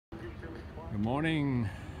Good morning,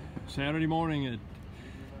 Saturday morning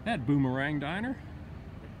at Boomerang Diner,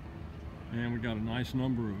 and we got a nice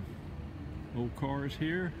number of old cars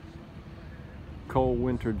here. Cold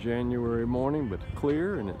winter January morning, but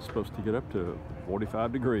clear, and it's supposed to get up to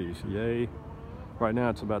 45 degrees. Yay! Right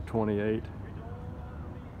now it's about 28.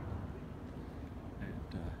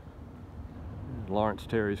 Lawrence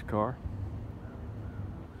Terry's car,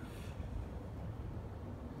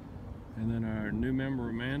 and then our new member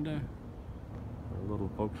Amanda, our little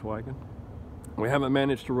Volkswagen. We haven't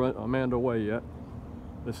managed to run Amanda away yet.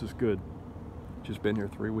 This is good. She's been here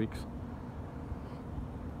 3 weeks.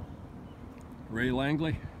 Ray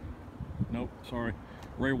Langley, nope, sorry,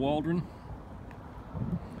 Ray Waldron,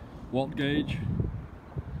 Walt Gage,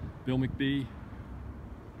 Bill McBee,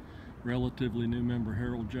 relatively new member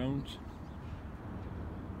Harold Jones,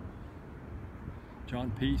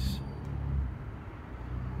 John Peace,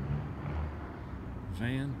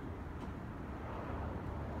 Van,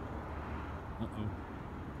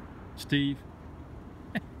 Steve,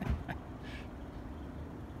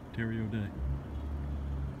 Terry O'Day.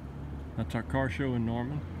 That's our car show in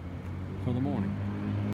Norman for the morning.